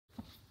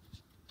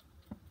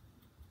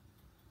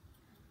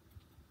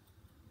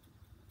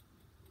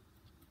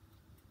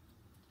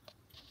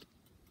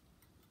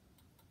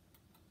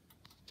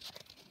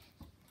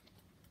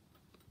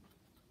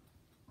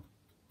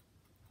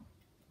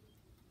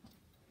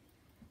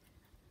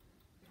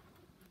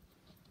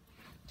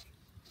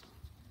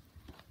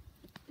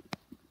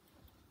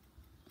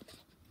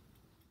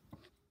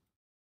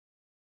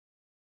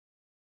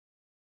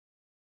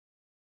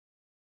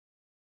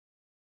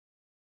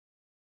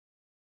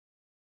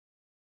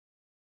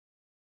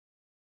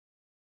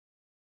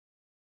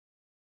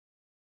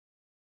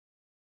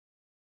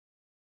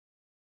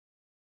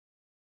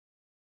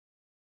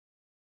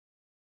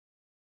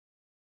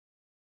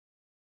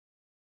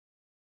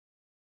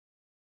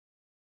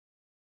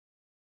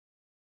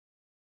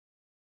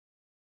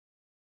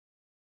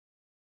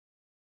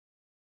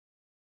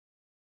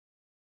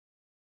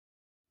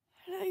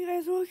Hey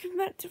guys, welcome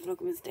back to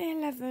Vlogmas Day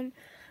 11.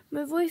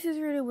 My voice is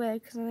really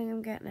weird because I think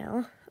I'm getting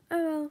ill.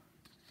 Oh well.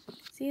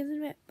 See you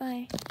in a bit.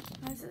 Bye.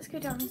 Guys, let's go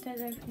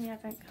downstairs and open the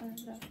advent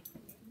calendar.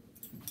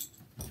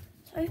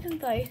 Open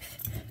both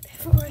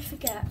before I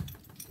forget.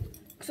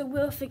 Because I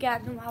will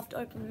forget and we'll have to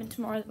open them in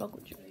tomorrow's vlog,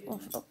 which is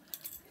awful.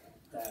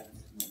 My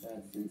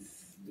dad,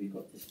 since we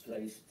got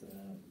displaced,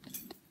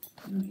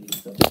 he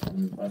suffered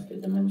from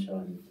vascular dementia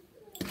and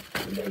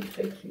the late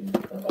 60s,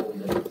 the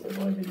oldest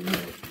surviving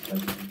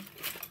male.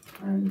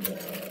 And the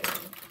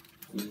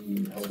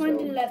household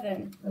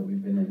 2011. that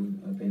we've been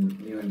in have been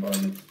new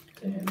environments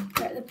to him.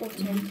 Right at the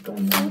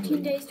bottom.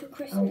 14 days till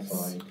Christmas.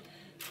 Outside.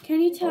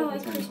 Can you tell a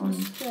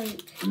Christmas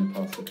break? In the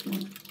past 6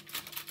 months.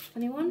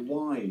 Anyone?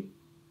 Why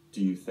do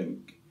you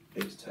think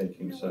it's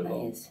taking so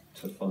long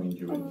to find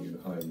you a new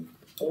home?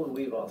 All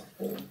we've asked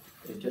for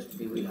is just to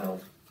be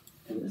rehoused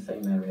in the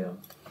same area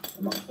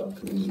amongst our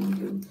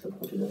community who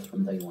supported us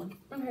from day one.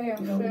 Okay,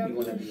 we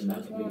want to be in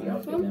that community.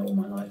 I've been there all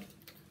my life.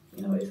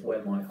 It's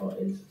where my heart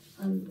is,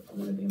 and I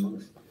want to be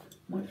amongst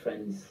my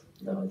friends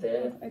that are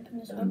there.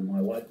 And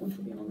my wife wants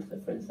to be amongst the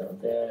friends that are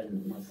there,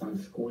 and my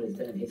son's school is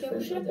there, and his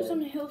friends are there.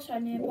 On a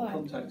hillside nearby. What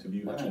contact have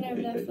you had?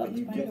 Are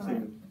you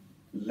getting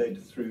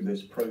led through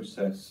this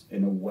process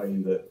in a way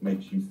that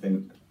makes you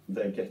think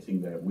they're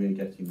getting there, we're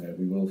getting there,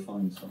 we will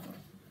find somewhere?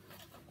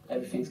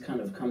 Everything's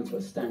kind of come to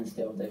a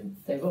standstill.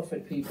 They've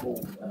offered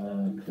people,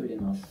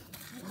 including us,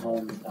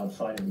 homes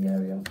outside of the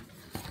area,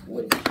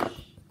 which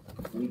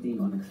we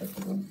deem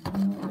unacceptable.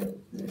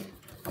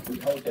 We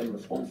hold them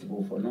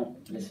responsible for not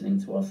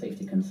listening to our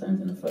safety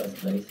concerns in the first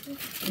place.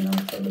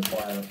 So the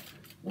fire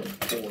was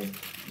caused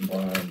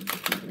by the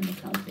people in the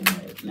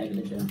council,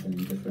 negligence and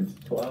indifference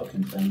to our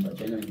concerns, our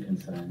genuine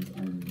concerns,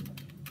 and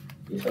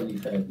it's only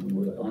fair. We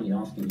were only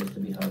asking just to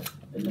be housed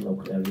in the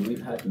local area.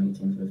 We've had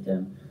meetings with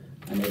them,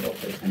 and they've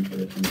offered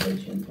temporary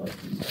accommodation, like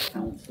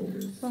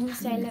councils.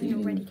 Vlogmas Day 11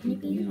 already, can you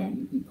believe it?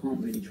 You can't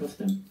really trust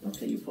them. I'll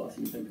tell you, put us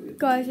in temporary.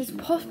 Guys, there's a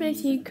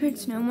possibility it could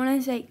snow, and when I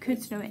say it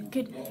could snow, it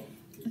could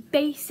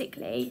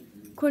basically,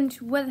 according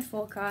to weather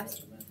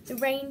forecast, the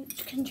rain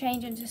can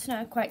change into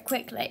snow quite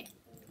quickly.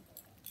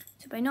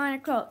 So by 9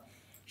 o'clock,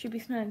 it should be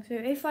snowing. So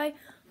if I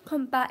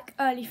come back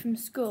early from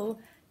school,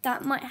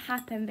 that might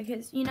happen,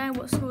 because you know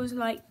what schools are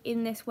like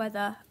in this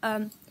weather.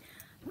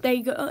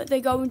 They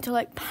go into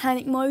like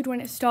panic mode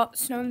when it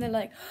starts snowing. They're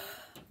like,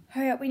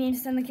 hurry up, we need to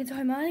send the kids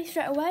home early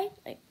straight away.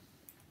 Like,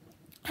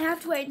 I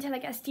have to wait until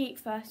it gets deep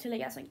first, till it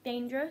gets like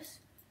dangerous.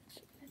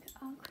 Look at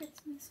our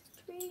Christmas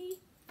tree.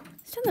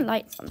 Let's turn the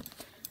lights on.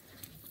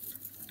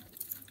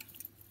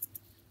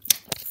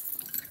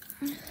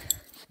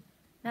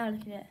 Now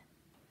look at it.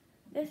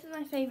 This is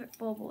my favourite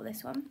bauble,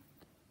 this one.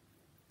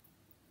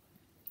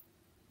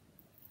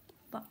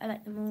 But I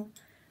like them all.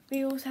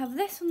 We also have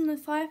this on the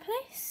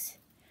fireplace.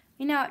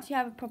 We now actually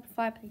have a proper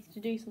fireplace to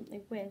do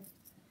something with.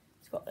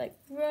 It's got like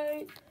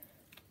rope,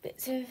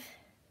 bits of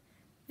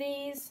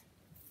these.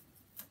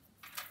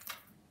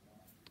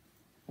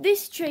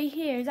 This tree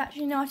here is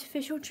actually an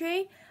artificial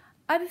tree.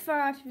 I prefer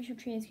artificial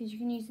trees because you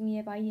can use them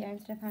year by year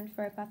instead of having to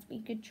throw it back to be a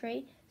good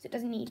tree, so it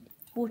doesn't need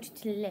water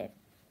to live.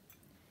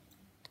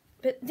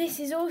 But this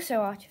is also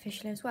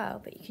artificial as well,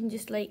 but you can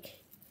just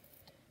like,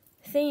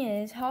 the thing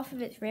is, half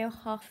of it's real,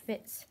 half of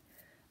it's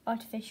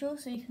artificial,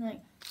 so you can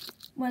like,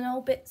 when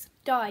old bits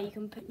die, you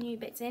can put new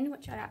bits in,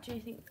 which I actually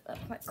think are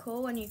quite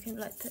cool, and you can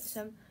like put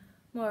some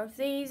more of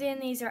these in.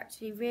 These are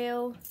actually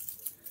real.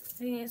 I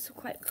think it's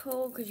quite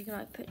cool because you can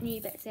like put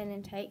new bits in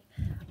and take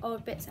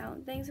old bits out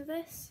and things of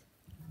this.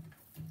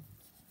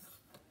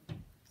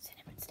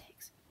 Cinnamon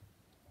sticks.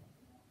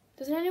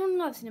 Does anyone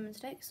love cinnamon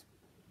sticks?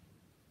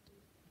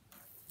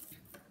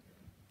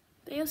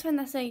 But you also find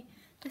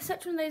they're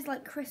such one of those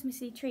like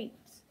Christmassy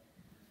treats.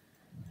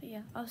 But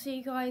yeah, I'll see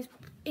you guys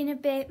in a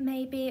bit,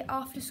 maybe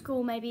after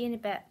school, maybe in a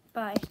bit.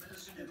 Bye.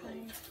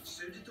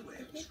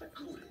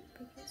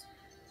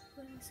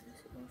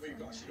 We've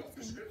got your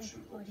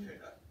prescription book here,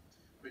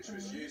 which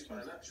was used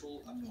by an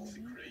actual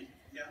apothecary.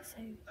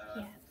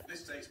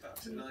 This dates back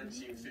to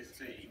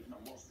 1915,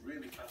 and what's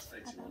really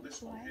fascinating on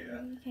this one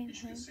here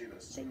is you can see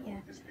that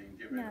someone has been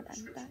given a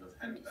prescription of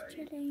henbane.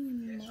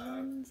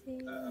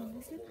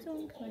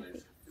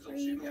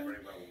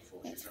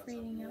 It's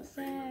freezing out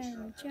there in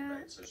the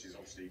jet.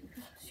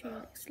 She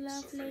looks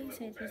lovely,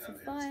 so there's a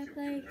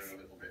fireplace.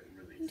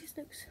 It just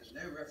looks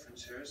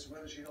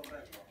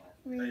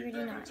really,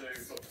 really nice.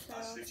 So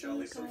I'll see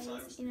you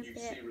guys in a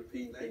bit,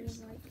 maybe in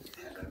like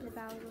a couple of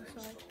hours or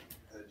so.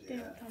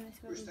 Don't promise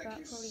we'll be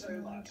back probably in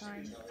a long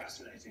time.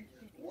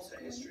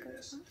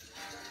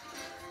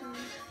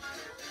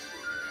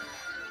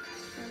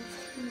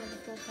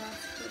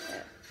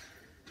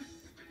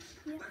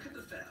 Back at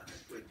the fair,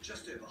 we're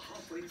just over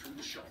halfway through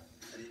the shop,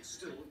 and it's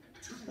still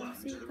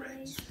 2-1 to the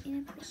Reds.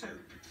 So,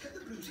 get the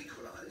Blues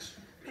equalise,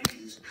 maybe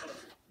these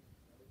colourful.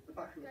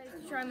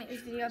 To try and make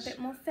this video a bit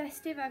more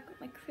festive, I've got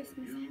my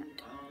Christmas hat. You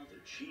are the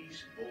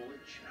cheese board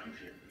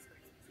champion.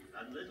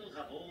 And little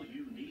have all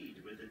you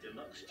need with the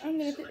deluxe cheese I'm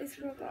going to put this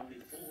selection vlog for up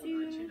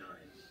only soon.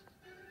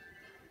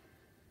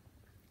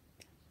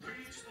 $4.99.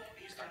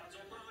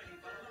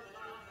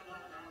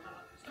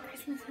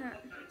 Christmas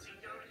hat.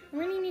 I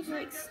really need to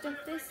like stuff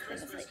this thing.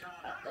 It's like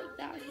up like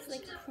that. It's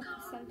like a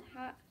proper Santa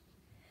hat.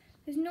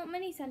 There's not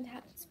many Santa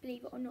hats,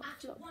 believe it or not,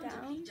 flop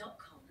down.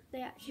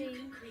 They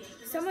actually,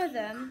 some of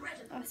them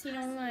I've seen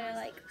online are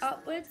like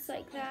upwards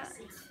like that.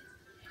 So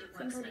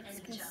I'm probably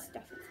just going to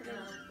stuff it for the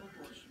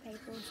tissue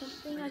paper or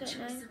something, I don't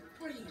know.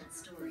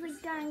 It's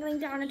like dangling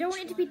down. I don't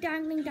want it to be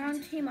dangling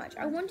down too much.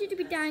 I want it to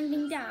be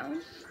dangling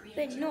down,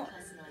 but not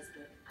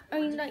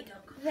only like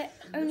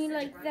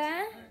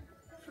there.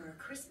 For a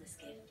Christmas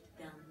gift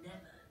they'll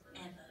never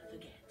ever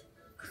forget.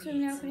 So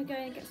I'm now going to go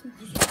and get some.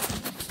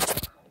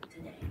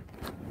 Today.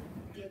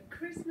 Get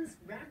Christmas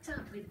wrapped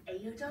up with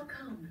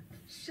AO.com.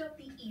 Shop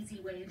the easy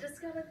way and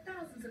discover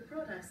thousands of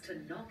products to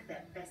knock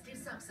their festive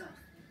socks off.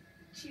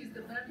 Choose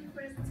the perfect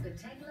presents for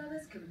tech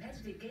lovers,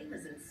 competitive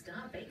gamers and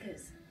star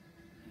bakers.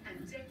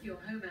 And deck your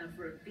home out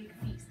for a big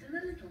feast and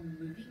a little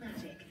movie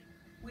magic.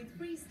 With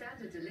free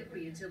standard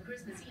delivery until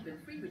Christmas Eve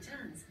and free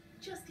returns,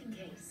 just in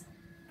case.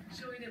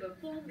 Join over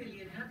 4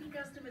 million happy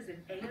customers at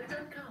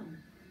AO.com.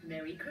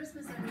 Merry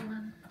Christmas,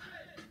 everyone.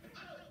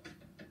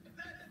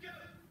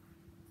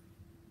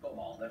 Come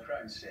on, the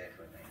crowd's safe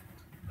with me.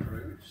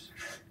 Cruise?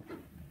 I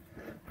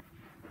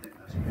think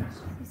that's a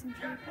yes.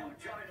 Come on,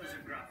 join us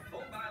and grab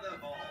full by the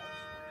balls.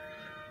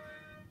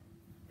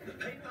 The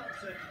PayPal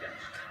Turkey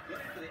Dash.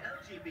 Running for the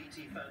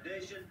LGBT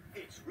Foundation,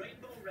 it's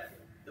Rainbow Rebel.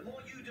 The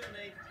more you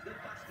donate, the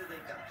faster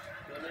they dash.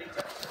 Donate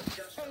at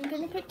just... I'm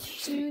going to put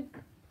 2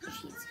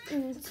 sheets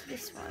into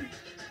this one.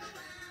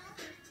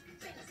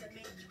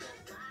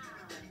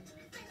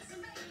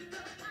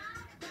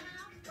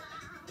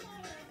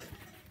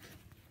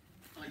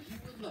 Are you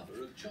a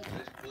lover of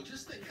chocolate? Well,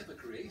 just think of a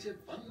creative,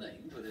 fun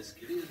name for this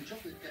Gideon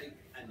chocolate cake,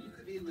 and you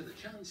could be in with a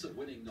chance of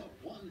winning not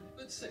 1,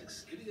 but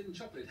 6 Gideon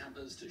chocolate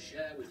hampers to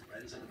share with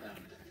friends and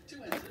family.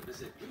 To enter,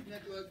 visit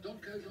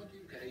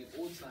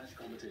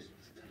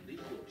foodnetwork.co.uk/competitions and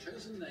leave your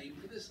chosen name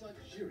for this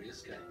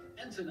luxurious cake.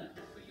 Enter now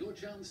for your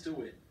chance to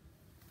win.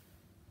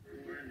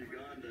 We're in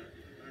Uganda.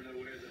 I don't know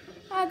where the...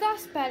 Oh,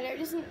 that's better.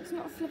 It's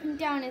not flipping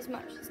down as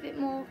much. It's a bit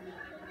more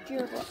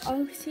durable.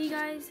 I'll see you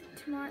guys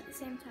tomorrow at the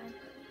same time.